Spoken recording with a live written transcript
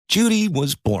Judy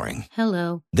was boring.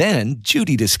 Hello. Then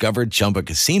Judy discovered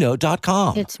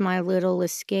ChumbaCasino.com. It's my little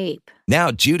escape. Now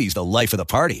Judy's the life of the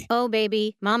party. Oh,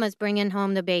 baby, mama's bringing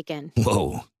home the bacon.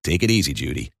 Whoa, take it easy,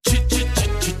 Judy.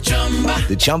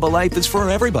 The Chumba life is for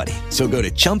everybody. So go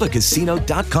to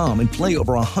ChumbaCasino.com and play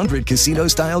over 100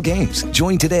 casino-style games.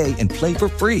 Join today and play for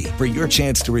free for your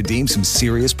chance to redeem some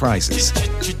serious prizes.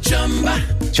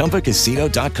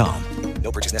 ChumbaCasino.com.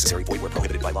 No purchase necessary. Void where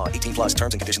prohibited by law. 18 plus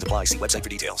terms and conditions apply. See website for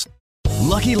details.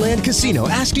 Lucky Land Casino,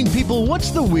 asking people, what's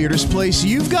the weirdest place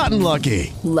you've gotten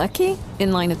lucky? Lucky?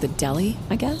 In line at the deli,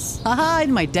 I guess? Aha,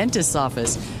 in my dentist's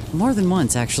office. More than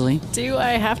once, actually. Do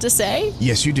I have to say?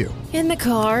 Yes, you do. In the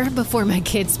car before my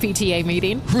kids' PTA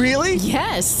meeting. Really?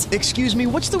 Yes. Excuse me,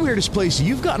 what's the weirdest place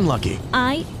you've gotten lucky?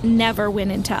 I never win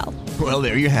and tell. Well,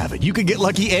 there you have it. You can get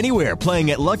lucky anywhere,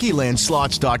 playing at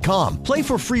LuckyLandSlots.com. Play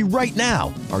for free right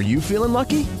now. Are you feeling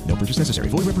lucky? No purchase necessary.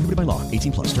 Void where prohibited by law.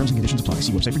 18 plus. Terms and conditions apply.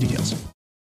 See website for details.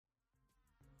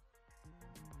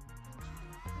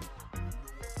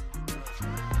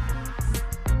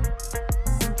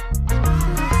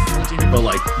 But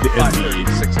like the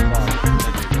NBA, 6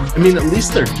 o'clock. I mean, at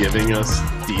least they're giving us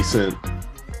decent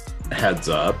heads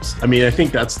ups. I mean, I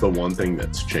think that's the one thing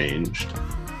that's changed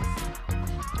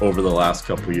over the last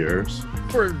couple years.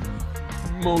 For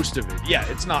most of it, yeah,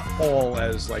 it's not all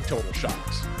as like total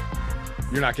shocks.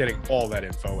 You're not getting all that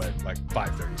info at like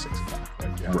 5:30, 6 o'clock.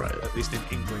 Like, yeah, right. At least in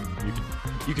inkling,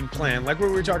 you can plan like what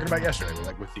we were talking about yesterday,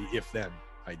 like with the if-then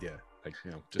idea. Like,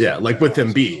 you know, yeah, like with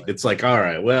Embiid, it's like, all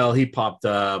right, well, he popped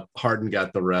up. Harden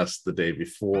got the rest the day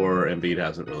before. Embiid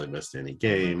hasn't really missed any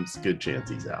games. Good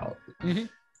chance he's out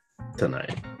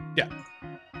tonight. Yeah.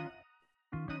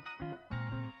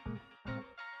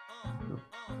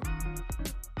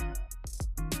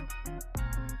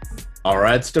 All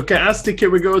right, Stokastic,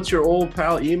 here we go. It's your old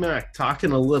pal Emac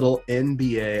talking a little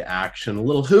NBA action, a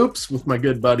little hoops with my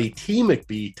good buddy T.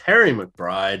 McBee, Terry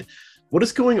McBride. What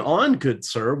is going on, good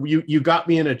sir? You got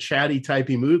me in a chatty,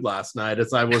 typey mood last night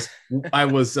as I was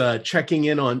checking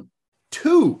in on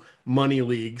 2 money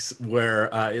leagues where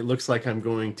it looks like I'm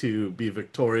going to be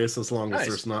victorious as long as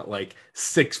there's not like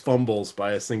 6 fumbles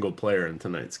by a single player in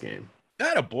tonight's game.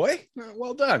 Atta boy,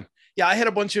 well done. Yeah, I had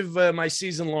a bunch of my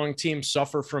season-long teams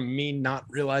suffer from me not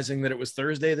realizing that it was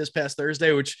Thursday this past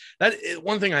Thursday, which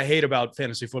one thing I hate about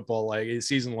fantasy football, like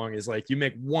season-long, is like you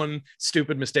make one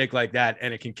stupid mistake like that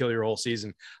and it can kill your whole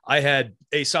season. I had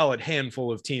a solid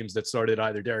handful of teams that started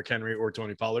either Derrick Henry or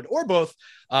Tony Pollard or both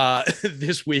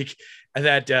this week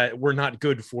that were not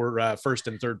good for first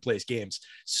and third place games.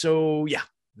 So, yeah.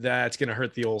 That's going to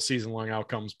hurt the old season-long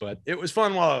outcomes, but it was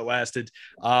fun while it lasted.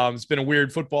 It's been a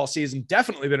weird football season,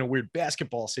 definitely been a weird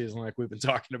basketball season like we've been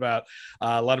talking about.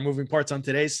 A lot of moving parts on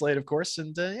today's slate, of course,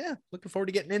 and yeah, looking forward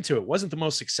to getting into it. Wasn't the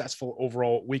most successful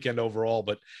weekend overall,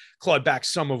 but clawed back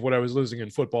some of what I was losing in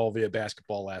football via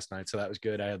basketball last night, so that was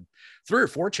good. I had 3 or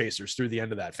 4 chasers through the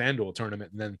end of that FanDuel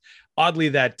tournament, and then oddly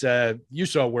that you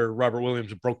saw where Robert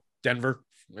Williams broke Denver,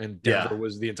 and Denver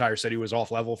was the entire city was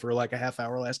off level for like a half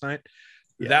hour last night.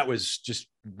 Yeah. That was just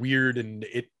weird, and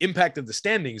it impacted the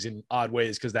standings in odd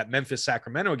ways because that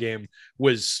Memphis-Sacramento game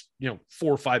was, 4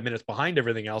 or 5 minutes behind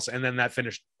everything else, and then that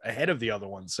finished ahead of the other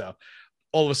one. So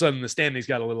all of a sudden the standings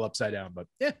got a little upside down, but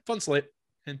yeah, fun slate.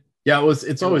 And yeah,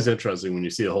 it's always interesting when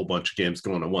you see a whole bunch of games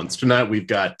going at once. Tonight we've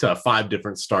got 5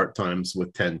 different start times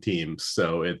with 10 teams,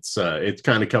 so it's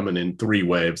kind of coming in 3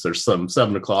 waves. There's some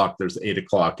 7 o'clock, there's 8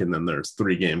 o'clock, and then there's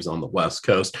 3 games on the West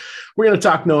Coast. We're going to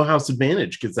talk No House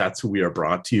Advantage because that's who we are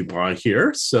brought to you by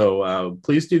here. So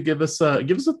please do give us a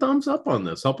thumbs up on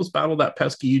this. Help us battle that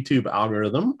pesky YouTube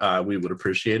algorithm. We would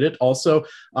appreciate it. Also,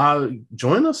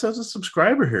 join us as a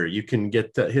subscriber here. You can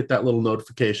hit that little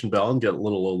notification bell and get a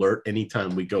little alert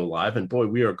anytime we go live. And boy,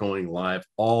 we are going live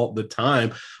all the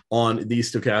time on the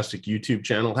Stokastic YouTube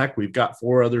channel. Heck, we've got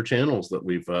 4 other channels that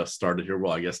we've started here.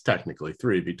 Well, I guess technically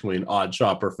 3 between Odd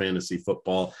Shopper, Fantasy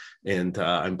Football, and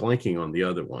I'm blanking on the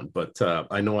other one. But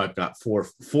I know I've got four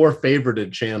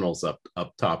favorited channels up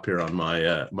top here on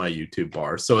my my YouTube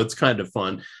bar. So it's kind of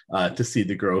fun to see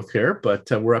the growth here.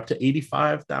 But we're up to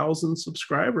 85,000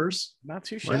 subscribers. Not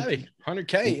too shabby.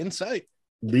 100K in sight.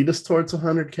 Lead us towards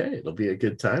 100K. It'll be a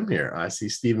good time here. I see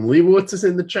Stephen Leibowitz is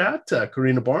in the chat.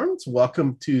 Karina Barnes,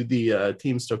 welcome to the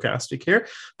Team Stokastic here.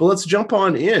 But let's jump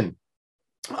on in.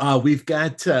 We've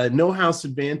got No House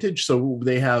Advantage. So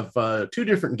they have 2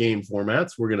 different game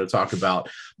formats. We're going to talk about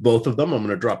both of them. I'm going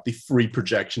to drop the free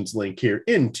projections link here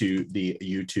into the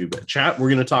YouTube chat. We're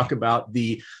going to talk about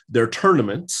their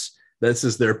tournaments This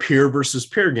is their peer versus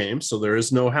peer game, so there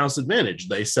is no house advantage.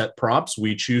 They set props.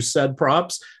 We choose said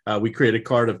props. We create a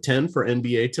card of 10 for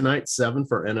NBA tonight, 7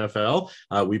 for NFL.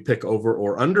 We pick over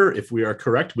or under. If we are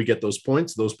correct, we get those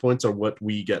points. Those points are what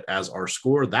we get as our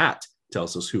score. That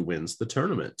tells us who wins the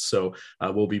tournament. So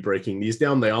we'll be breaking these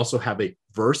down. They also have a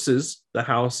versus the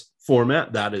house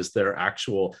format. That is their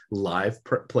actual live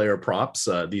player props.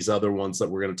 These other ones that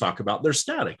we're going to talk about, they're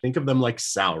static. Think of them like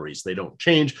salaries. They don't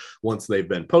change once they've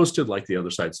been posted, like the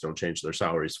other sites don't change their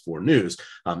salaries for news.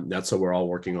 That's so we're all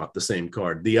working off the same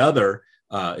card. The other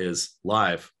is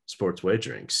live sports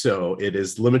wagering. So it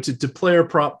is limited to player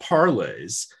prop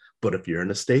parlays. But if you're in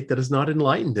a state that is not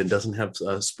enlightened and doesn't have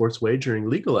sports wagering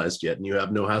legalized yet, and you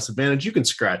have no house advantage, you can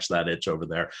scratch that itch over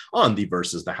there on the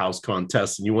versus the house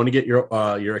contest. And you want to get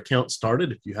your account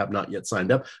started. If you have not yet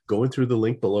signed up, go in through the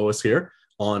link below us here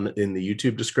in the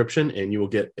YouTube description, and you will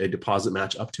get a deposit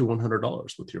match up to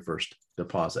 $100 with your first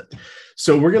deposit.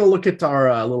 So we're going to look at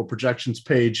our little projections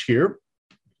page here.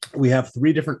 We have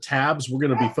 3 different tabs. We're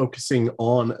going to be focusing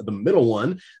on the middle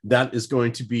one. That is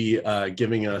going to be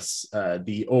giving us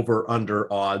the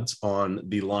over-under odds on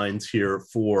the lines here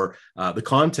for the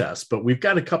contest. But we've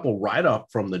got a couple right off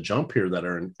from the jump here that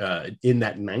are in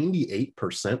that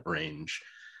 98% range.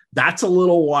 That's a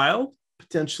little wild,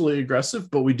 potentially aggressive,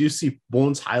 but we do see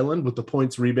Bones Hyland with the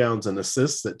points, rebounds, and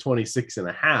assists at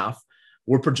 26.5.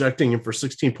 We're projecting him for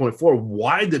 16.4.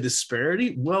 Why the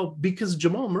disparity? Well, because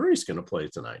Jamal Murray's going to play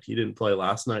tonight. He didn't play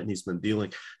last night, and he's been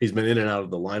in and out of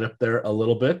the lineup there a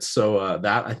little bit. So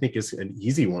that I think is an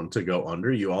easy one to go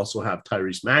under. You also have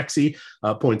Tyrese Maxey,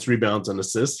 points, rebounds, and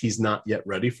assists. He's not yet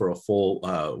ready for a full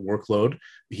workload.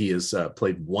 He has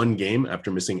played 1 game after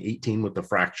missing 18 with a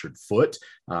fractured foot.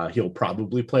 He'll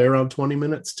probably play around 20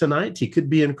 minutes tonight. He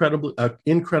could be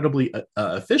incredibly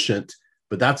efficient,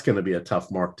 but that's going to be a tough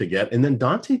mark to get. And then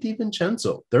Dante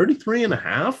DiVincenzo,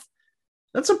 33.5.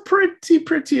 That's a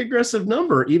pretty aggressive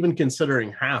number, even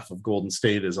considering half of Golden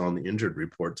State is on the injured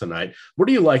report tonight. What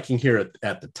are you liking here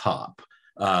at the top?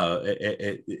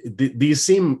 These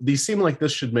seem like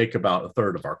this should make about a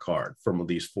third of our card from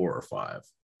these 4 or 5.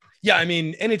 Yeah, I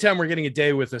mean, anytime we're getting a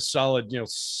day with a solid,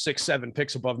 6-7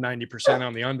 picks above 90%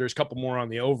 on the unders, a couple more on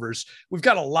the overs, we've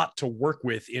got a lot to work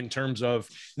with in terms of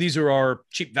these are our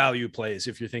cheap value plays.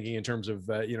 If you're thinking in terms of,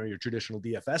 your traditional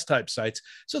DFS type sites.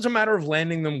 So it's a matter of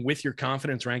landing them with your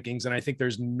confidence rankings. And I think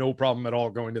there's no problem at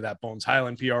all going to that Bones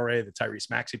Hyland PRA, the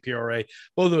Tyrese Maxey PRA,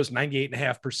 both of those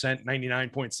 98.5%,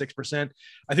 99.6%.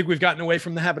 I think we've gotten away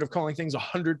from the habit of calling things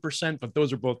 100%, but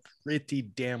those are both pretty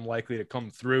damn likely to come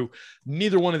through.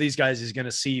 Neither one of these guys is going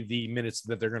to see the minutes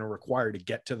that they're going to require to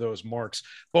get to those marks.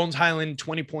 Bones Hyland,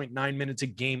 20.9 minutes a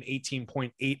game,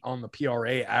 18.8 on the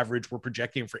PRA average. We're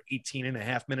projecting for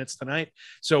 18.5 minutes tonight.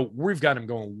 So we've got him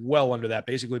going well under that,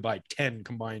 basically by 10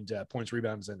 combined points,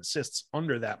 rebounds, and assists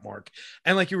under that mark.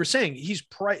 And like you were saying, he's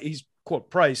quote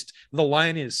priced. The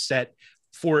line is set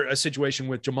for a situation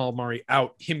with Jamal Murray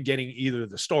out, him getting either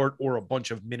the start or a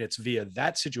bunch of minutes via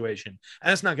that situation.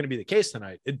 And that's not going to be the case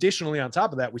tonight. Additionally, on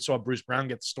top of that, we saw Bruce Brown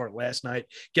get the start last night,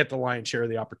 get the lion's share of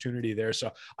the opportunity there.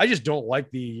 So I just don't like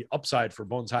the upside for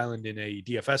Bones Hyland in a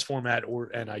DFS format,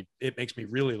 it makes me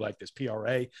really like this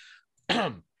PRA.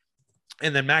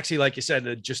 And then Maxey, like you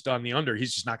said, just on the under,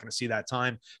 he's just not going to see that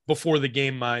time. Before the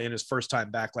game in his first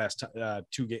time back last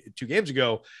two games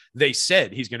ago, they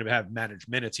said he's going to have managed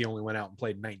minutes. He only went out and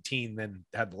played 19, then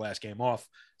had the last game off.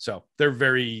 So they're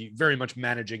very, very much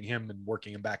managing him and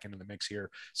working him back into the mix here.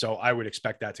 So I would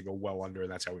expect that to go well under,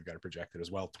 and that's how we've got to project it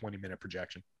as well, 20-minute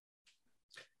projection.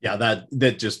 Yeah,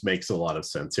 that just makes a lot of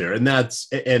sense here.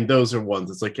 And those are ones,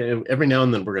 it's like every now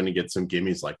and then we're going to get some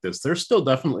gimmies like this. There's still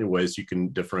definitely ways you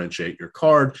can differentiate your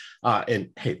card. And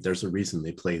hey, there's a reason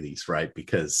they play these, right?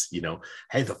 Because,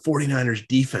 hey, the 49ers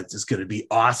defense is going to be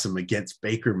awesome against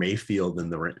Baker Mayfield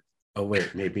and the oh,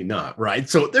 wait, maybe not, right?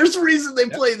 So there's a reason they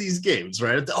play these games,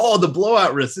 right? Oh, the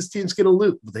blowout risk, this team's going to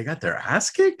lose. They got their ass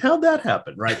kicked? How'd that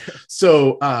happen, right?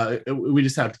 So we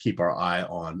just have to keep our eye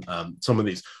on some of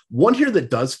these. One here that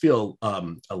does feel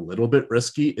a little bit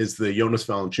risky is the Jonas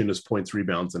Valanciunas points,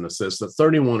 rebounds, and assists at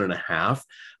 31.5.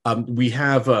 We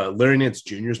have Larry Nance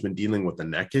Jr. has been dealing with a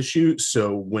neck issue.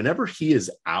 So whenever he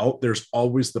is out, there's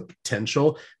always the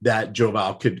potential that Joe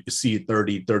Val could see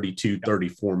 30, 32,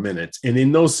 34 minutes. And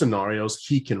in those scenarios,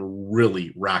 he can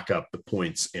really rack up the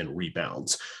points and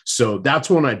rebounds. So that's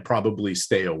one I'd probably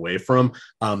stay away from.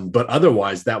 But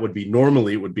otherwise, it would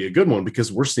be a good one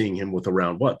because we're seeing him with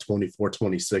around 24,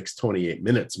 26, 28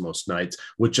 minutes most nights,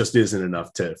 which just isn't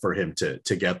enough for him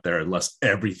to get there unless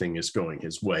everything is going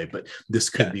his way. But this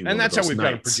could be, and that's how we've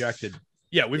got it projected.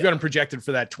 Yeah, we've got him projected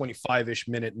for that 25-ish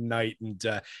minute night.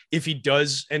 And if he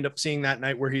does end up seeing that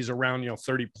night where he's around,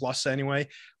 30 plus anyway,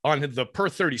 on the per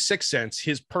 36 cents,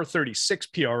 his per 36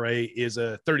 PRA is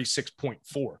a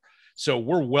 36.4. So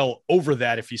we're well over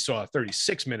that if he saw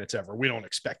 36 minutes ever. We don't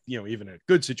expect, even a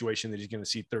good situation that he's going to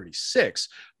see 36.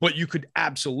 But you could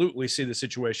absolutely see the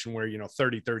situation where,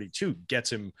 30-32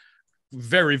 gets him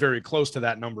very, very close to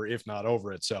that number, if not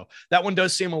over it. So that one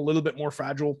does seem a little bit more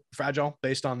fragile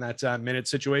based on that minute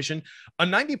situation. A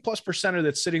 90+ percenter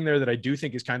that's sitting there that I do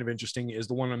think is kind of interesting is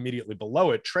the one immediately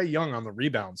below it, Trae Young on the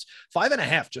rebounds.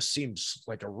 5.5 just seems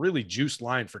like a really juiced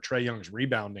line for Trae Young's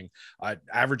rebounding,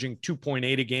 averaging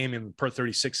 2.8 a game and per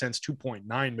 36 cents,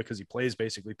 2.9 because he plays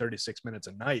basically 36 minutes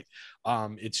a night.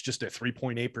 It's just a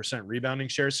 3.8% rebounding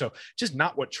share. So just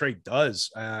not what Trae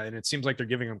does. And it seems like they're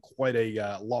giving him quite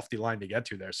a lofty line to get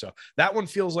to there. So that one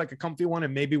feels like a comfy one,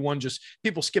 and maybe one just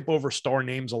people skip over star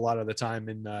names a lot of the time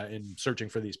in searching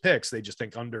for these picks. They just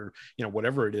think under,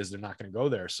 whatever it is, they're not going to go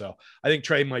there. So I think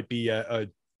Trae might be a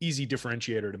easy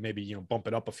differentiator to maybe, bump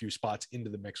it up a few spots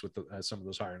into the mix with some of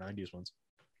those higher 90s ones.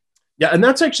 Yeah, and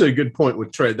that's actually a good point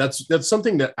with Trae. That's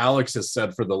something that Alex has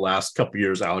said for the last couple of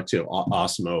years. Alex,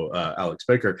 Osmo, Alex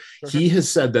Baker, he has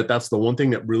said that that's the one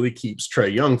thing that really keeps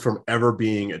Trae Young from ever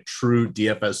being a true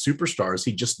DFS superstar is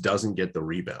he just doesn't get the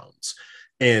rebounds.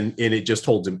 And it just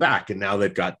holds him back. And now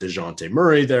they've got DeJounte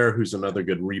Murray there, who's another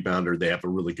good rebounder. They have a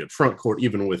really good front court,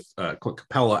 even with Clint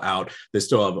Capella out. They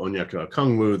still have Onyeka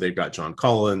Okongwu. They've got John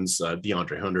Collins,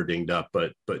 DeAndre Hunter dinged up.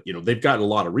 But they've got a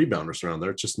lot of rebounders around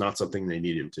there. It's just not something they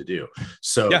need him to do.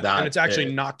 So and it's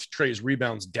actually knocked Trae's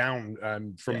rebounds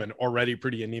down from an already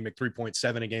pretty anemic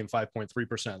 3.7 a game,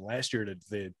 5.3% last year to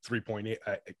the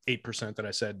 3.8% that I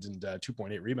said, and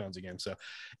 2.8 rebounds a game. So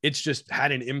it's just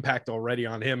had an impact already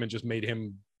on him and just made him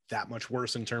that much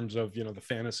worse in terms of, the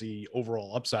fantasy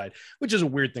overall upside, which is a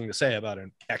weird thing to say about an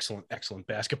excellent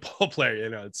basketball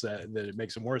player. It's that it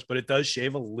makes him worse, but it does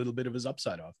shave a little bit of his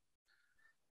upside off.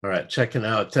 All right, checking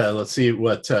out. Let's see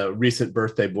what recent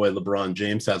birthday boy LeBron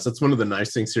James has. That's one of the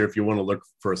nice things here. If you want to look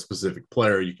for a specific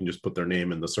player, you can just put their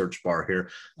name in the search bar here.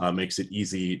 Makes it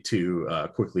easy to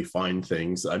quickly find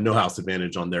things. No House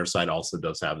Advantage on their side also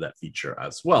does have that feature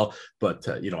as well. But,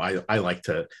 I like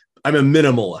to – I'm a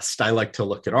minimalist. I like to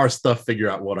look at our stuff, figure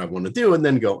out what I want to do, and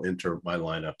then go enter my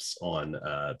lineups on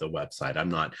the website. I'm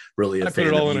not really I put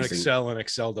it all in Excel, and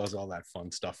Excel does all that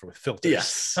fun stuff with filters.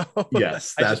 Yes,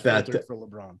 yes. that for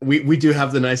LeBron. We do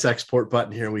have the nice export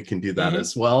button here. We can do that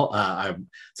as well.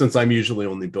 Since I'm usually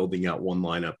only building out one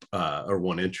lineup or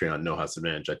one entry on No House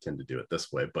Advantage, I tend to do it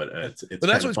this way. But but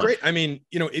that's what's great. I mean,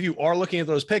 if you are looking at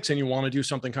those picks and you want to do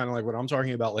something kind of like what I'm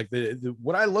talking about, like the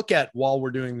what I look at while we're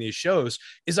doing these shows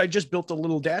is I just built a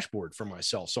little dashboard for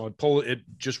myself. So it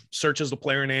just searches the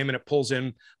player name and it pulls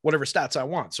in whatever stats I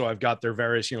want. So I've got their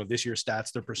various, this year's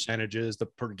stats, their percentages, the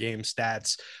per game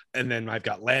stats, and then I've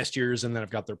got last year's, and then I've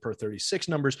got their per 36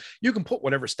 numbers. You can put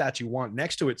whatever stats you want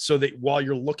next to it so that while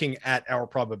you're looking at our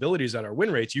probabilities at our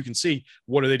win rates, you can see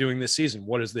what are they doing this season?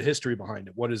 What is the history behind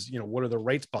it? What are the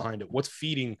rates behind it? What's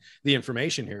feeding the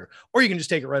information here? Or you can just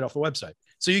take it right off the website.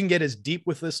 So you can get as deep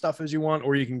with this stuff as you want,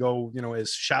 or you can go,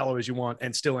 as shallow as you want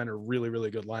and still enter really, really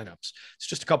good lineups. It's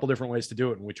just a couple different ways to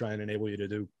do it, and we try and enable you to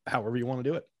do however you want to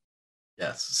do it.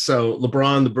 Yes. So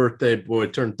LeBron, the birthday boy,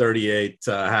 turned 38.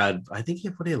 Had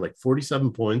like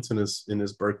 47 points in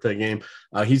his birthday game.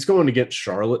 He's going against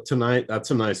Charlotte tonight.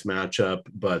 That's a nice matchup,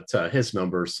 but his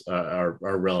numbers are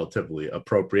relatively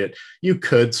appropriate. You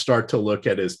could start to look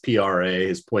at his PRA,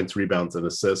 his points, rebounds, and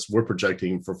assists. We're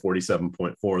projecting for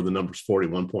 47.4. The number's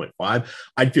 41.5.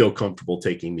 I'd feel comfortable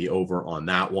taking the over on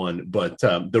that one, but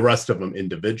the rest of them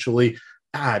individually,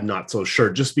 I'm not so sure,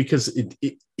 just because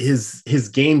his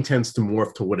game tends to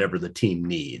morph to whatever the team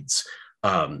needs.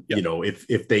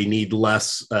 If they need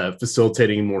less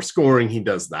facilitating and more scoring, he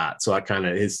does that. So I kind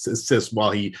of his assists,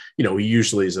 while he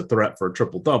usually is a threat for a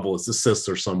triple double, his assists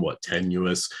are somewhat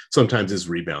tenuous. Sometimes his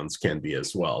rebounds can be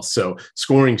as well. So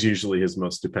scoring is usually his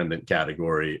most dependent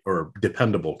category or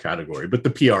dependable category, but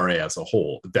the PRA as a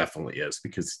whole definitely is,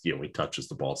 because he touches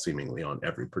the ball seemingly on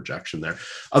every projection there.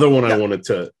 Other one I wanted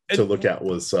to look at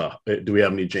was do we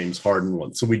have any James Harden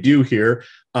ones? So we do here.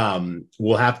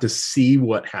 We'll have to see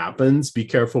what happens. Be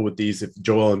careful with these. If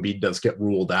Joel Embiid does get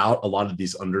ruled out, a lot of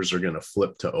these unders are going to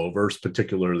flip to overs,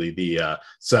 particularly the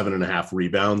 7.5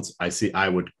 rebounds. I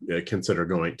would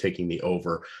consider taking the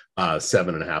over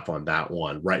 7.5 on that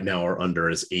one. Right now, our under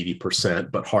is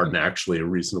 80%, but Harden actually a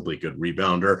reasonably good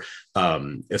rebounder,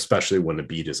 especially when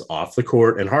Embiid is off the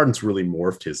court. And Harden's really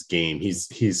morphed his game.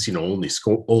 He's only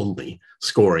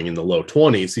scoring in the low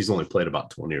 20s. He's only played about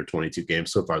 20 or 22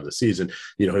 games so far this season.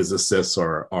 His assists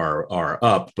are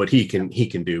up, but he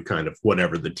can do kind of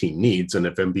whatever the team needs. And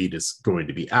if Embiid is going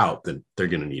to be out, then they're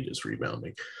going to need his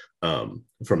rebounding.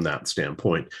 From that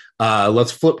standpoint,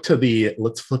 let's flip to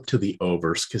the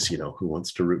overs, because who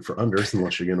wants to root for unders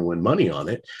unless you're going to win money on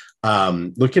it.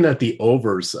 Looking at the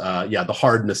overs, the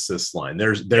Harden assist line,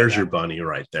 there's your bunny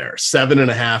right there.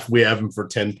 7.5, we have him for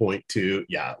 10.2.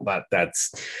 Yeah,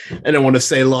 that's, I don't want to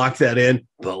say lock that in,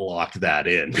 but lock that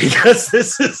in, because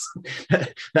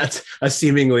that's a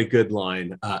seemingly good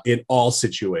line in all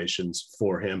situations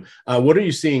for him. What are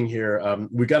you seeing here?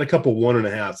 We got a couple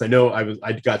 1.5s. I know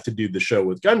I got to do the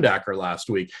show with Gundacker last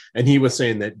week, and he was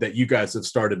saying that you guys have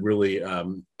started really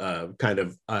kind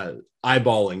of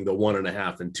eyeballing the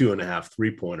 1.5 and 2.5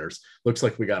 3-pointers. Looks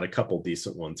like we got a couple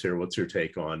decent ones here. What's your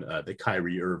take on the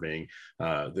Kyrie Irving,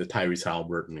 the Tyrese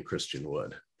Halliburton, and Christian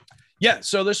Wood? Yeah,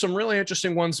 so there's some really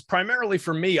interesting ones. Primarily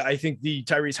for me, I think the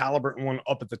Tyrese Halliburton one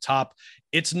up at the top,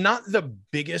 it's not the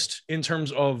biggest in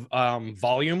terms of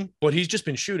volume, but he's just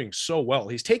been shooting so well.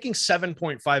 He's taking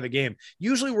 7.5 a game.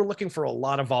 Usually we're looking for a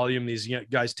lot of volume. These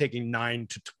guys taking 9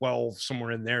 to 12,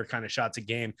 somewhere in there kind of shots a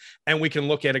game. And we can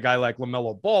look at a guy like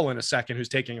LaMelo Ball in a second, who's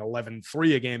taking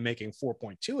 11.3 a game, making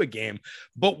 4.2 a game.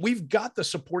 But we've got the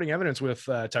supporting evidence with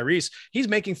Tyrese. He's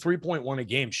making 3.1 a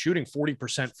game, shooting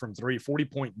 40% from three,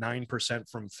 40.9%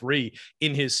 from three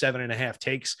in his 7.5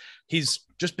 takes. He's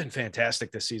just been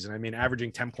fantastic this season. I mean,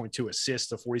 averaging 10.2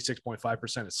 assists, a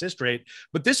 46.5% assist rate.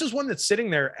 But this is one that's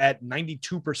sitting there at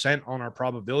 92% on our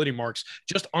probability marks,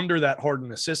 just under that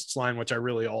Harden assists line, which I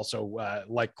really also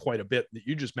like quite a bit that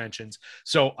you just mentioned.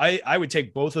 So I would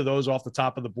take both of those off the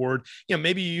top of the board.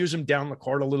 Maybe you use them down the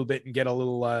card a little bit and get a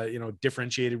little,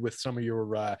 differentiated with some of your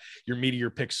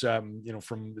meatier picks,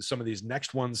 from some of these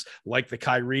next ones, like the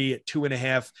Kyrie at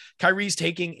 2.5. Kyrie's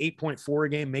taking 8.4 a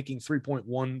game, making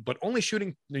 3.1, but only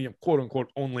shooting, quote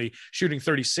unquote, only shooting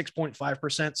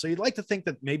 36.5%. So you'd like to think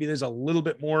that maybe there's a little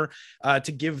bit more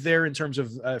to give there in terms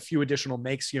of a few additional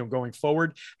makes, going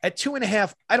forward. At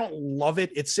 2.5, I don't love it.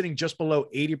 It's sitting just below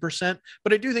 80%,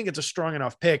 but I do think it's a strong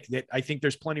enough pick that I think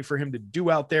there's plenty for him to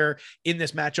do out there in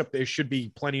this matchup. There should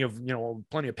be plenty of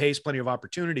pace, plenty of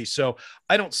opportunity. So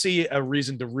I don't see a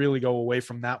reason to really go away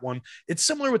from that one. It's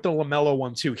similar with the LaMelo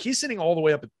one too. He's sitting all the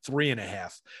way up at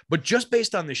 3.5, but just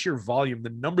based on the sheer volume, the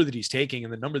number that he's taking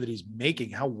and the number that he's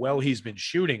making, how well he's been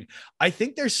shooting, I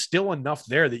think there's still enough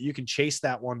there that you can chase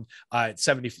that one at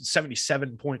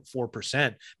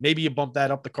 77.4%. Maybe you bump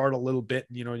that up the card a little bit,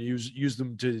 and, use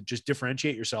them to just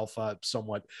differentiate yourself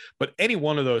somewhat. But any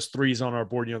one of those threes on our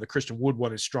board, the Christian Wood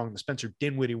one is strong. The Spencer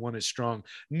Dinwiddie one is strong.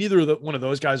 Neither of one of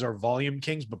those guys are volume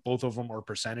kings, but both of them are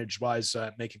percentage wise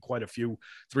making quite a few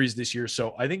threes this year.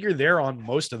 So I think you're there on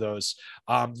most of those.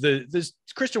 This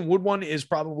Christian Wood one is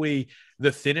probably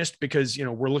the thinnest because,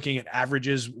 we're looking at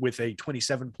averages with a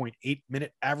 27.8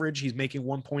 minute average. He's making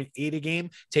 1.8 a game,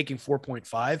 taking 4.5,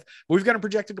 but we've got him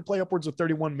projected to play upwards of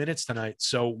 31 minutes tonight.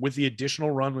 So with the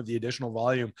additional run, with the additional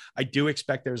volume, I do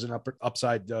expect there's an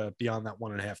upside beyond that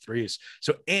 1.5 threes.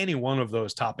 So any one of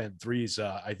those top end threes,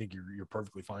 I think you're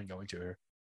perfectly fine going to here.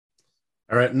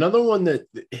 All right, another one that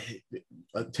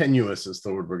tenuous is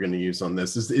the word we're going to use on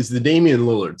this is the Damian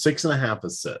Lillard, 6.5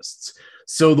 assists.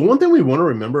 So the one thing we want to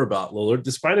remember about Lillard,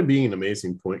 despite him being an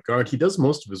amazing point guard, he does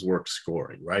most of his work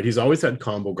scoring, right? He's always had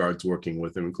combo guards working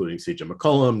with him, including CJ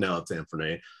McCollum. Now it's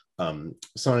Anthony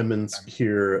Simons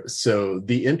here. So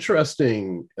the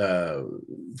interesting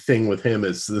thing with him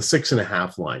is the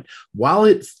 6.5 line. While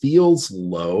it feels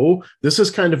low, this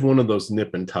is kind of one of those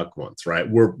nip and tuck ones, right?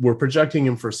 We're projecting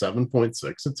him for 7.6.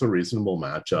 It's a reasonable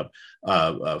matchup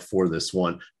for this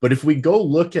one. But if we go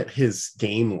look at his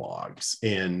game logs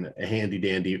in a handy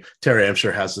dandy, Terry, I'm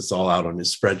sure, has this all out on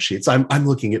his spreadsheets. I'm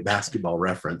looking at Basketball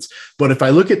Reference. But if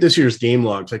I look at this year's game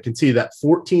logs, I can see that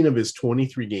 14 of his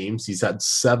 23 games, he's had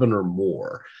 7 or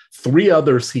more. 3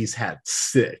 others, he's had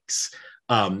 6.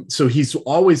 So he's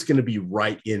always going to be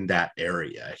right in that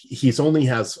area. He's only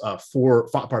has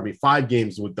 5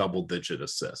 games with double-digit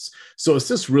assists. So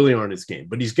assists really aren't his game,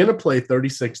 but he's going to play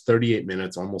 36, 38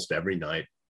 minutes almost every night.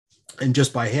 And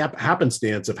just by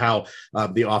happenstance of how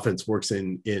the offense works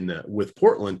in with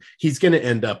Portland, he's going to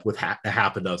end up with a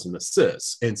half a dozen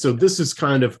assists. And so this is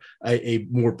kind of a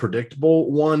more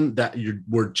predictable one that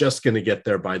we're just going to get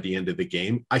there by the end of the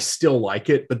game. I still like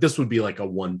it, but this would be like a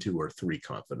 1, 2, or 3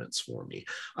 confidence for me.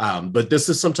 But this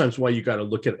is sometimes why you got to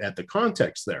look at the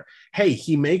context there. Hey,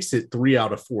 he makes it 3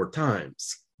 out of 4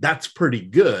 times. That's pretty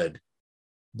good.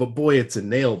 But boy, it's a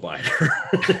nail biter.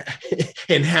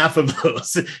 And half of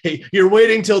those, hey, you're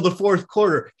waiting till the fourth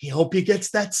quarter. You hope he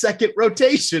gets that second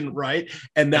rotation, right?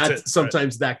 And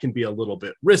sometimes that can be a little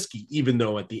bit risky, even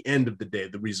though at the end of the day,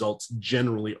 the results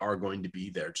generally are going to be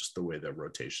there, just the way that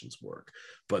rotations work.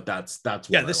 But that's what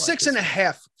the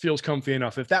 6.5 feels comfy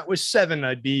enough. If that was 7,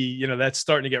 I'd be, that's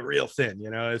starting to get real thin.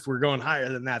 If we're going higher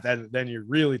than that, then you're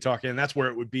really talking. And that's where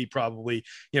it would be probably,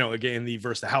 again, the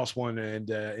versus the house one, and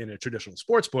in a traditional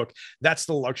sports book, that's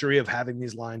the luxury of having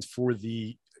these lines for the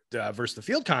versus the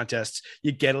field contests.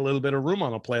 You get a little bit of room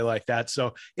on a play like that,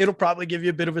 so it'll probably give you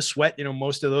a bit of a sweat.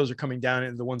 Most of those are coming down,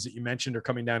 and the ones that you mentioned are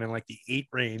coming down in like the 8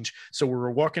 range, so we're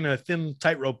walking a thin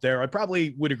tightrope there. I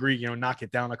probably would agree, knock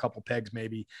it down a couple pegs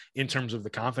maybe in terms of the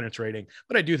confidence rating,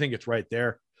 but I do think it's right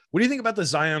there. What do you think about the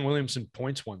Zion Williamson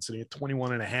points one sitting at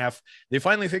 21.5? They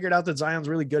finally figured out that Zion's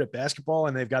really good at basketball,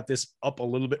 and they've got this up a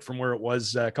little bit from where it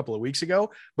was a couple of weeks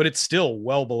ago, but it's still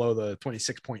well below the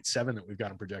 26.7 that we've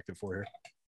got him projected for here.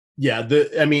 Yeah,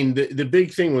 the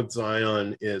big thing with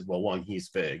Zion is, well, one, he's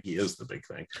big. He is the big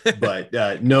thing, but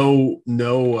no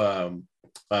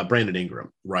Brandon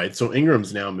Ingram, right? So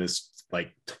Ingram's now missed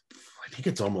I think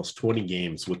it's almost 20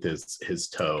 games with his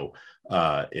toe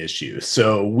issue.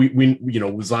 So we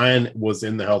Zion was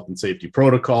in the health and safety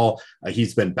protocol.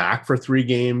 He's been back for 3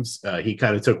 games. He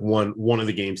kind of took one of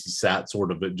the games he sat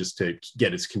sort of just to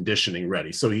get his conditioning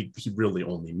ready. So he really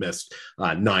only missed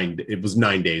 9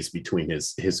 days between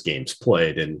his games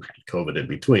played, and COVID in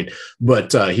between.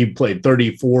 But he played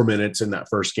 34 minutes in that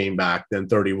first game back, then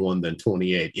 31, then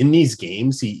 28. In these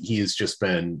games, he has just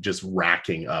been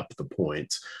racking up the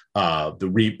points.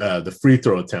 The free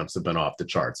throw attempts have been off the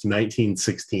charts, 19,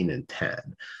 16, and 10.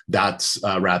 That's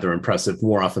rather impressive.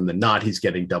 More often than not, he's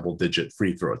getting double-digit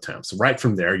free throw attempts. Right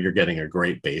from there, you're getting a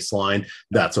great baseline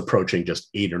that's approaching just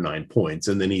 8 or 9 points.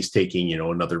 And then he's taking,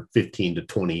 another 15 to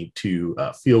 22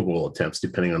 field goal attempts,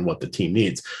 depending on what the team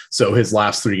needs. So his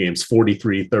last 3 games,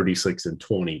 43, 36, and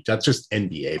 20. That's just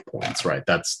NBA points, right?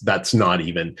 That's not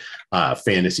even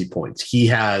fantasy points. He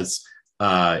has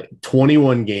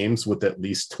 21 games with at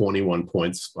least 21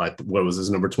 points. What was his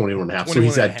number? 21 and a half. So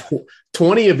he's had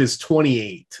 20 of his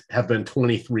 28 have been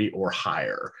 23 or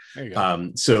higher.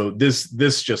 So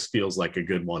this just feels like a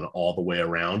good one all the way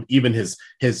around. Even his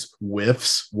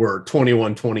whiffs were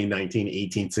 21, 20, 19,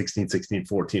 18, 16, 16,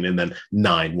 14, and then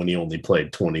 9 when he only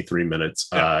played 23 minutes.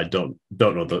 Don't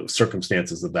know the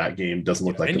circumstances of that game. Doesn't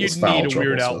look like it was foul trouble. And you need a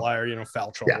weird outlier,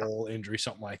 foul trouble, injury,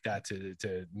 something like that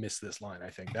to miss this line.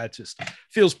 I think that just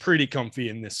feels pretty comfy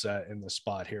in this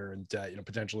spot here, and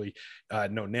potentially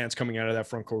no Nance coming out of that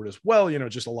front court as well.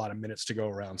 Just a lot of minutes to go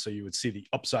around, so you would see the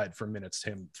upside for minutes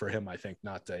for him. I think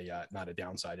not a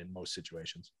downside in most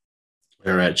situations.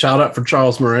 All right, shout out for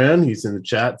Charles Moran. He's in the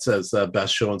chat, says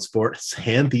best show in sports.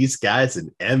 Hand these guys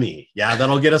an Emmy. Yeah,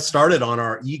 that'll get us started on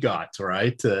our EGOT,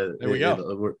 right? There we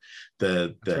go.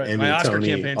 The right. Emmy, my Oscar Tony,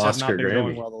 campaigns Oscar, have not been Grammy.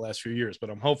 going well the last few years,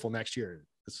 but I'm hopeful next year.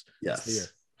 Yes. The year.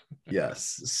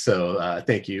 Yes. So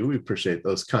thank you. We appreciate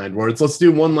those kind words. Let's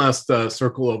do one last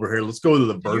circle over here. Let's go to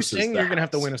the verses. You sing, you're gonna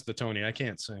have to win us the Tony. I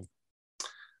can't sing.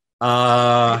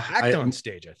 I act on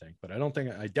stage, I think, but I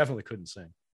definitely couldn't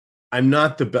sing. I'm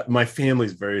not the best. My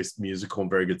family's very musical and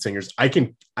very good singers. I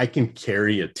can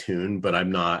carry a tune, but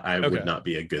I'm not. I would not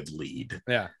be a good lead.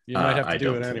 Yeah, you might have to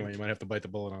do it anyway. You might have to bite the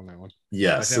bullet on that one.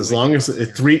 Yes, as long as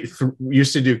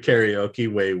used to do karaoke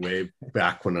way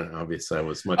back when obviously I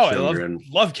was much younger. I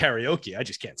love karaoke. I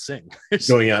just can't sing.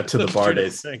 Going out to the bar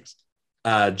days.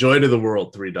 Joy to the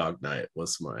World, 3 Dog Night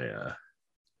was my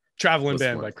Traveling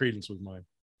Band by Creedence was mine.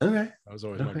 Okay, that was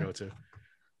always my go-to.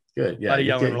 Good. Yeah.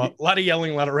 A lot of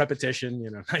yelling, a lot of repetition,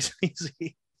 nice and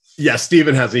easy. Yeah.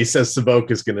 Steven he says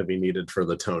Savoke is going to be needed for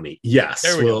the Tony. Yes.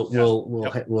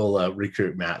 We'll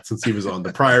recruit Matt since he was on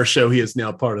the prior show. He is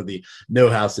now part of the No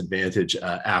House Advantage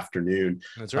afternoon.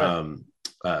 That's right.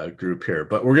 Group here,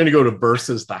 but we're going to go to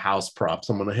versus the house props.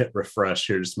 I'm going to hit refresh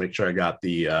here just to make sure I got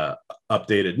the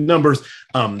updated numbers.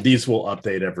 These will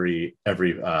update every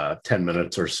 10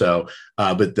 minutes or so.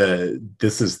 But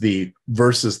this is the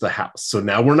versus the house. So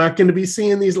now we're not going to be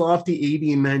seeing these lofty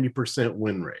 80 and 90%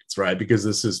 win rates, right?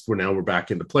 Because we're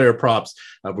back into player props.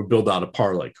 We build out a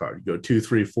parlay card. You go 2,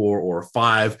 3, 4, or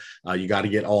 5. You got to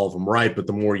get all of them right. But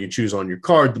the more you choose on your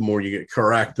card, the more you get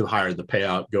correct, the higher the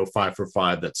payout. Go 5 for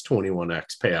 5. That's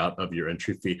 21x payout of your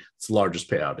entry fee. It's the largest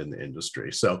payout in the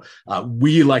industry. So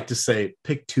we like to say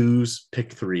pick 2s,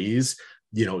 pick 3s,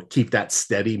 keep that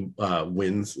steady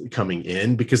wins coming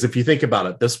in. Because if you think about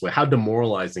it this way, how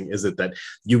demoralizing is it that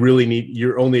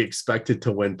you're only expected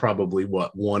to win probably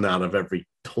 1 out of every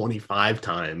 25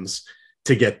 times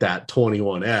to get that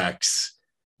 21x?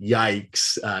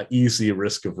 Yikes. Easy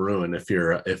risk of ruin if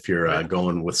you're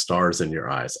going with stars in your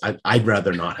eyes. I'd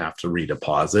rather not have to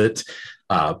redeposit,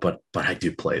 but I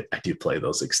do play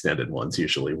those extended ones,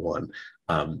 usually one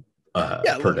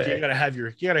per day. You gotta have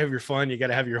your fun. You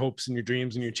gotta have your hopes and your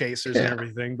dreams and your chasers and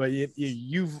everything. But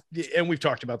and we've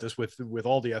talked about this with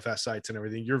all the FS sites and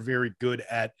everything. You're very good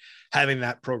at having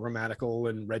that programmatical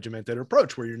and regimented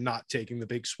approach where you're not taking the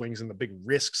big swings and the big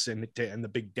risks and the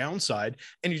big downside,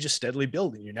 and you just steadily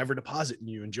build and you never deposit and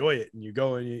you enjoy it and you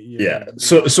go and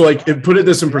So like put it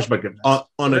this in perspective.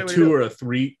 On a 2 or a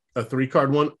 3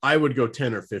 card one, I would go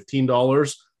 $10 or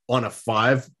 $15. On a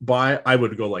 5 buy, I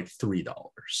would go like $3.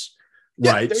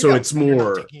 Right. So it's more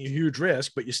you're not taking a huge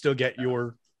risk, but you still get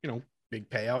your, big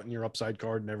payout and your upside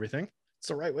card and everything. It's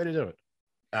the right way to do it.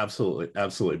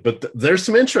 Absolutely. But there's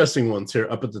some interesting ones here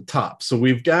up at the top. So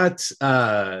we've got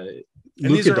and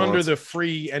these are under the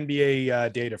free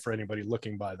NBA data for anybody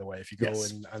looking, by the way. If you go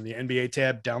in on the NBA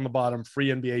tab down the bottom, free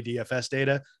NBA DFS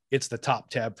data, it's the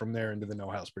top tab from there into the no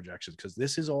house projections, because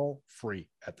this is all free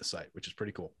at the site, which is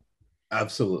pretty cool.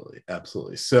 Absolutely.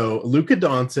 So Luka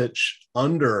Doncic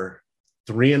under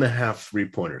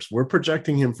 3.5 3-pointers. We're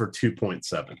projecting him for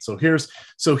 2.7.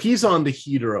 So he's on the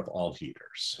heater of all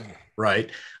heaters,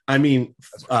 right? I mean,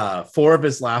 4 of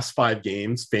his last 5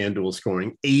 games, FanDuel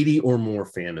scoring 80 or more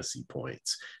fantasy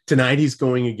points. Tonight, he's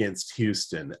going against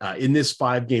Houston. In this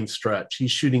 5-game stretch,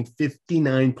 he's shooting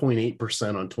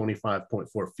 59.8% on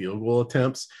 25.4 field goal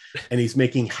attempts, and he's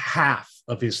making half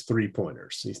of his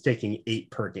 3-pointers. He's taking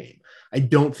 8 per game. I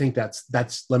don't think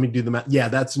that's let me do the math. Yeah,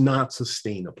 that's not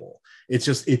sustainable.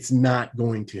 It's not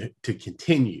going to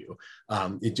continue.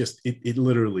 It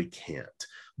literally can't.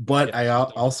 But I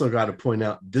also got to point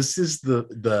out, this is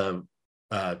the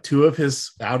 2 of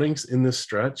his outings in this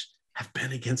stretch have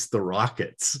been against the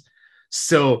Rockets.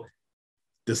 So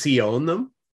does he own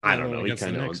them? I don't know. He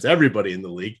kind of owns everybody in the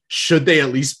league. Should they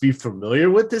at least be familiar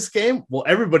with this game? Well,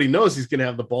 everybody knows he's going to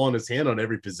have the ball in his hand on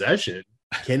every possession.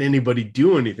 Can anybody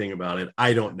do anything about it?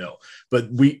 I don't know. But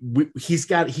he's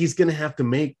going to have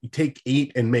to take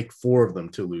 8 and make 4 of them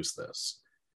to lose this.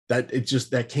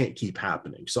 That can't keep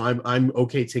happening. So I'm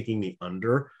okay taking the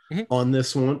under on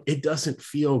this one. It doesn't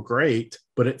feel great,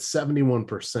 but it's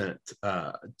 71%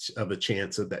 of a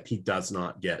chance that he does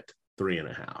not get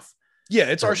 3.5. Yeah,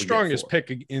 it's our strongest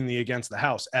pick in the against the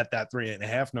house at that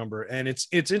 3.5 number. And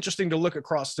it's interesting to look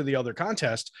across to the other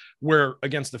contest where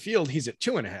against the field, he's at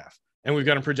 2.5. And we've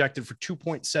got him projected for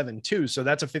 2.72. So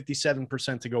that's a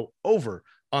 57% to go over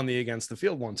on the against the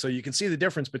field one. So you can see the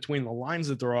difference between the lines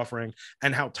that they're offering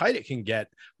and how tight it can get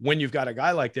when you've got a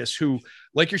guy like this who,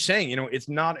 like you're saying, it's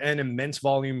not an immense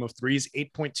volume of threes,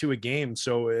 8.2 a game.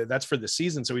 So that's for the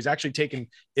season. So he's actually taken,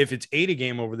 if it's 8 a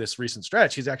game over this recent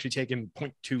stretch, he's actually taken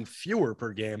 0.2 fewer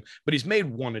per game, but he's made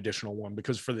 1 additional one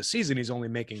because for the season, he's only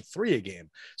making 3 a game.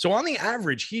 So on the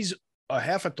average, he's a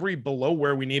half a 3 below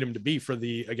where we need him to be for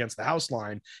the against the house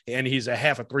line, and he's a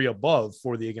half a 3 above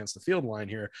for the against the field line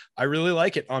here. I really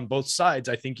like it on both sides.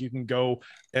 I think you can go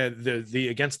the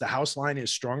against the house line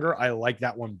is stronger. I like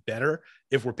that one better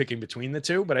if we're picking between the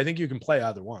two, but I think you can play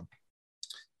either one.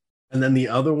 And then the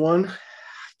other one,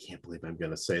 I can't believe I'm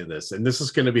going to say this, and this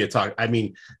is going to be a talk. I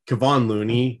mean, Kevon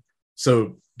Looney.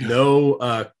 So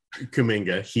no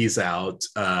Kuminga, he's out.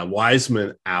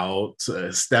 Wiseman out.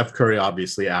 Steph Curry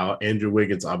obviously out. Andrew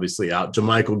Wiggins obviously out.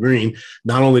 JaMychal Green,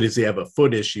 not only does he have a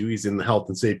foot issue, he's in the health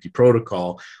and safety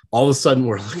protocol. All of a sudden,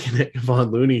 we're looking at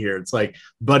Kevon Looney here. It's like,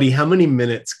 buddy, how many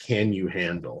minutes can you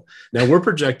handle? Now, we're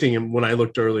projecting him, when I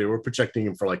looked earlier, we're projecting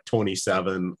him for like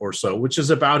 27 or so, which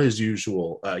is about his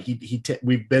usual.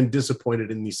 We've been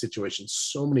disappointed in these situations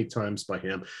so many times by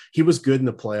him. He was good in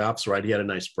the playoffs, right? He had a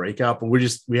nice breakout, but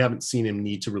we haven't seen him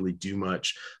need to really do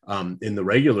much in the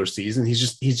regular season.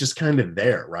 He's just kind of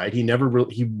there, right?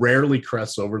 He rarely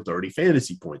crests over 30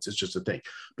 fantasy points. It's just a thing.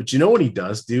 But you know what he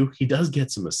does do? He does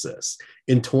get some assists.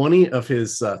 In 20 of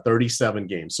his 37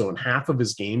 games, so in half of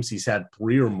his games, he's had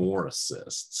 3 or more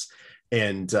assists.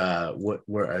 And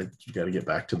you got to get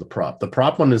back to the prop. The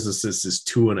prop on his assists is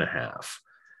 2.5.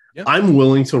 Yep. I'm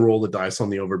willing to roll the dice on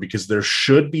the over because there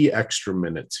should be extra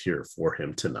minutes here for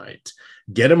him tonight.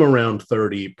 Get him around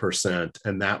 30%,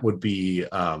 and that would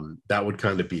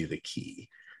kind of be the key.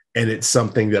 And it's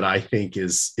something that I think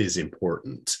is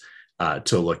important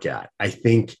to look at. I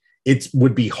think it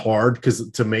would be hard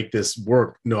because to make this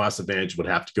work, No House Advantage would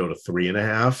have to go to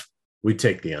 3.5. We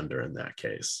take the under in that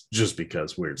case, just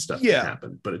because weird stuff can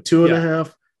happen. But at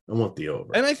 2.5, I want the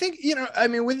over. And I think,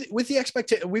 with the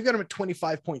expectation, we've got him at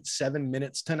 25.7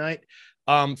 minutes tonight.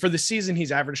 For the season,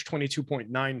 he's averaged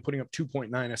 22.9, putting up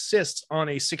 2.9 assists on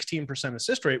a 16%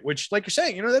 assist rate, which, like you're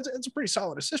saying, that's a pretty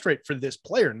solid assist rate for this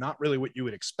player. Not really what you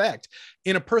would expect.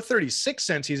 In a per 36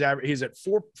 sense, he's at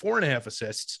 4.5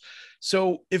 assists.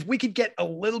 So if we could get a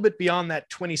little bit beyond that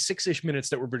 26-ish minutes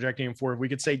that we're projecting him for, if we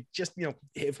could say just,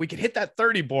 if we could hit that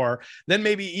 30 bar, then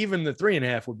maybe even the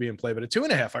 3.5 would be in play. But at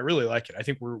 2.5, I really like it. I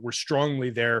think we're strongly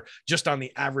there just on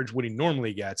the average what he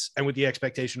normally gets. And with the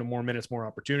expectation of more minutes, more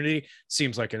opportunity,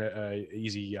 seems like an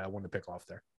easy one to pick off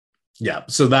there. Yeah,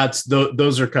 so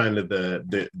those are kind of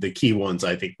the key ones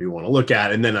I think we want to look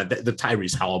at. And then the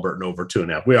Tyrese Halliburton over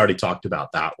 2.5. We already talked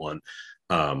about that one.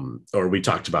 Or we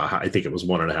talked about how I think it was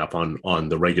 1.5 on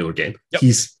the regular game. Yep.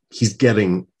 He's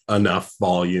getting enough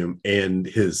volume, and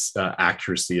his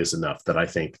accuracy is enough that I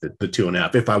think that the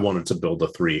 2.5, if I wanted to build a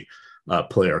 3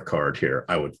 player card here,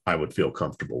 I would feel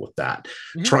comfortable with that.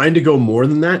 Mm-hmm. Trying to go more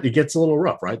than that, it gets a little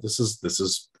rough, right? This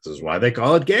is why they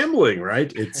call it gambling,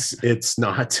 right? It's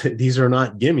not, these are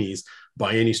not gimmies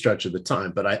by any stretch of the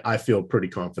time, but I feel pretty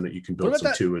confident you can build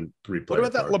some 2 and 3 player. What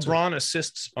about that LeBron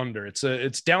assists under?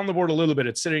 It's down the board a little bit.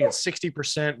 It's sitting at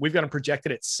 60%. We've got them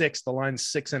projected at 6. The line's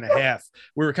 6.5.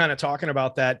 We were kind of talking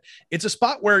about that. It's a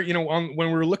spot where, when we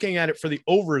were looking at it for the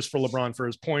overs for LeBron, for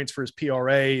his points, for his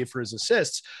PRA, for his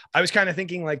assists, I was kind of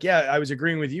thinking I was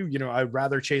agreeing with you. I'd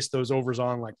rather chase those overs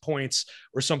on like points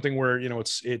or something where,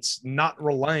 it's not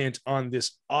reliant on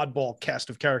this oddball cast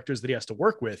of characters that he has to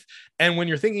work with. And when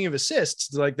you're thinking of assists,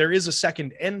 like there is a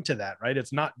second end to that, right?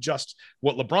 It's not just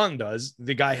what LeBron does.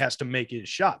 The guy has to make his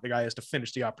shot. The guy has to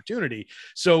finish the opportunity.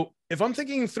 So if I'm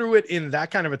thinking through it in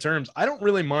that kind of a terms, I don't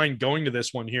really mind going to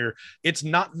this one here. It's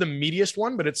not the meatiest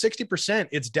one, but at 60%,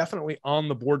 it's definitely on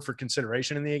the board for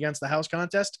consideration in the Against the House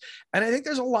contest. And I think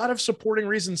there's a lot of supporting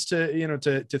reasons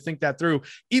to think that through.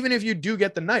 Even if you do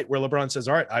get the night where LeBron says,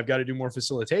 all right, I've got to do more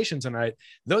facilitation tonight,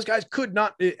 those guys could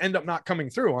not end up not coming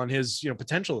through on his,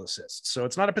 potential assists. So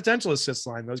it's not a potential assist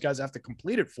line. Those guys have to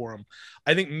complete it for him.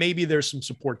 I think maybe there's some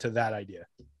support to that idea.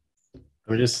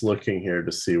 I'm just looking here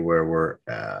to see where we're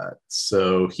at.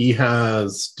 So he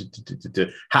has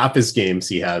half his games.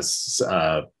 He has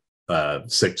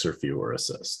 6 or fewer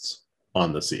assists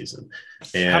on the season.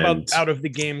 And how about out of the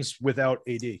games without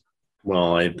AD?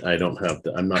 Well, I don't have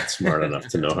I'm not smart enough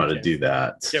to know how to do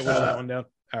that. Get that one down.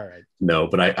 All right. No,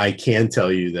 but I can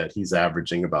tell you that he's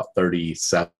averaging about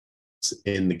 37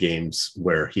 in the games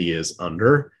where he is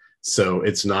under. So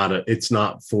it's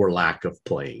not for lack of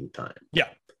playing time. Yeah.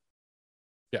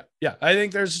 I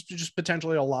think there's just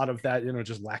potentially a lot of that,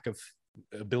 just lack of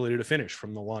ability to finish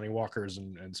from the Lonnie Walkers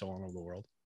and so on of the world.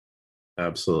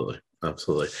 Absolutely.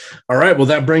 All right. Well,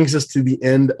 that brings us to the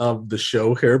end of the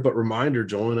show here. But reminder,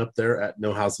 join up there at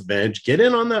No House Advantage. Get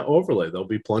in on that overlay. There'll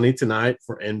be plenty tonight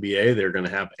for NBA. They're going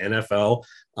to have NFL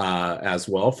as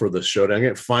well for the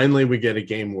showdown. Finally, we get a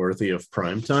game worthy of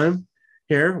primetime.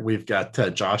 Here we've got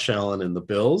Josh Allen and the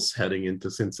Bills heading into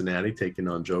Cincinnati, taking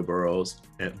on Joe Burrow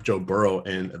and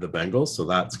the Bengals. So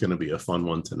that's going to be a fun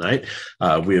one tonight.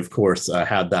 We of course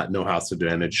had that No House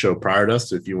Advantage show prior to us.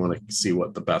 So if you want to see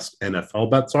what the best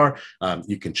NFL bets are,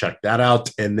 you can check that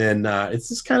out. And then it's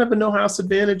just kind of a No House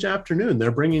Advantage afternoon.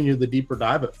 They're bringing you the deeper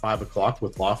dive at 5:00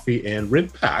 with Lofty, and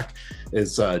Ridpack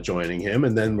is joining him.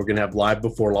 And then we're going to have Live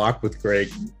Before Lock with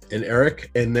Greg and Eric,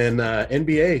 and then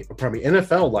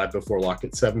NFL Live Before Lock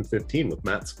at 7:15 with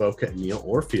Matt Spoka and Neil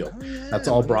Orfield. Oh, yeah. That's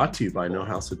all brought to you by No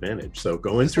House Advantage. So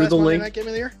go in through the link. Night game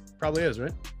of the year? Probably is,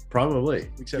 right? Probably.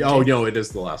 Oh no, it is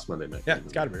the last Monday night. Yeah,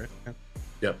 it's got to be, right? Yeah.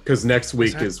 Yep, because next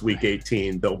week is week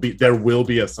 18. There will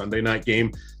be a Sunday night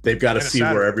game. They've got to see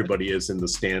where everybody is in the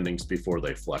standings before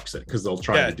they flex it, because they'll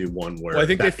try to do one where I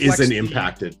think that isn't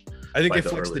impacted. I think they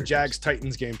flexed the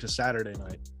Jags-Titans game to Saturday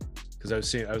night.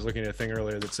 Because I was looking at a thing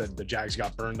earlier that said the Jags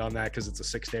got burned on that because it's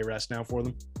a 6-day rest now for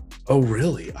them. Oh,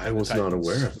 really? I was not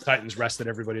aware. The Titans rested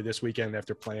everybody this weekend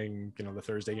after playing, the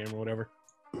Thursday game or whatever.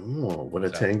 Oh, what a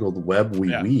tangled web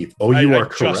we weave. Oh, you are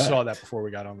correct. I just saw that before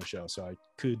we got on the show, so I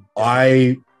could.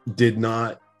 I did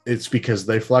not. It's because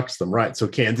they flexed them, right? So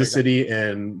Kansas City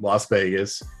and Las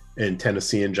Vegas in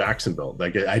Tennessee and Jacksonville.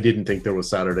 Like, I didn't think there was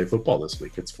Saturday football this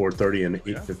week. It's 4:30 and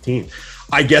 8:15.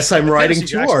 I guess I'm writing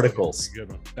 2 articles. Good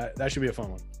one. That should be a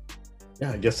fun one.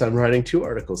 Yeah, I guess I'm writing 2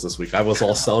 articels this week. I was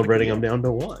all celebrating them down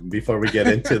to 1 before we get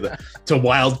into to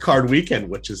wild card weekend,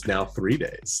 which is now 3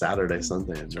 days: Saturday,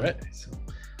 Sunday, and Monday. Right. So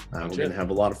we're going to have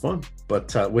a lot of fun.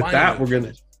 But with that, we're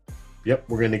going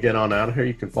to get on out of here.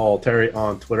 You can follow Terry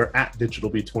on Twitter at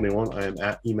DigitalB21. I am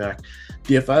at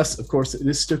EMACDFS. Of course, it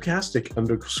is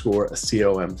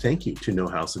stochastic_COM. Thank you to No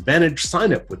House Advantage.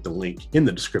 Sign up with the link in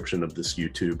the description of this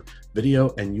YouTube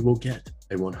video, and you will get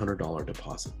a $100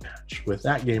 deposit match. With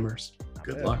that, gamers,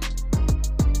 good luck.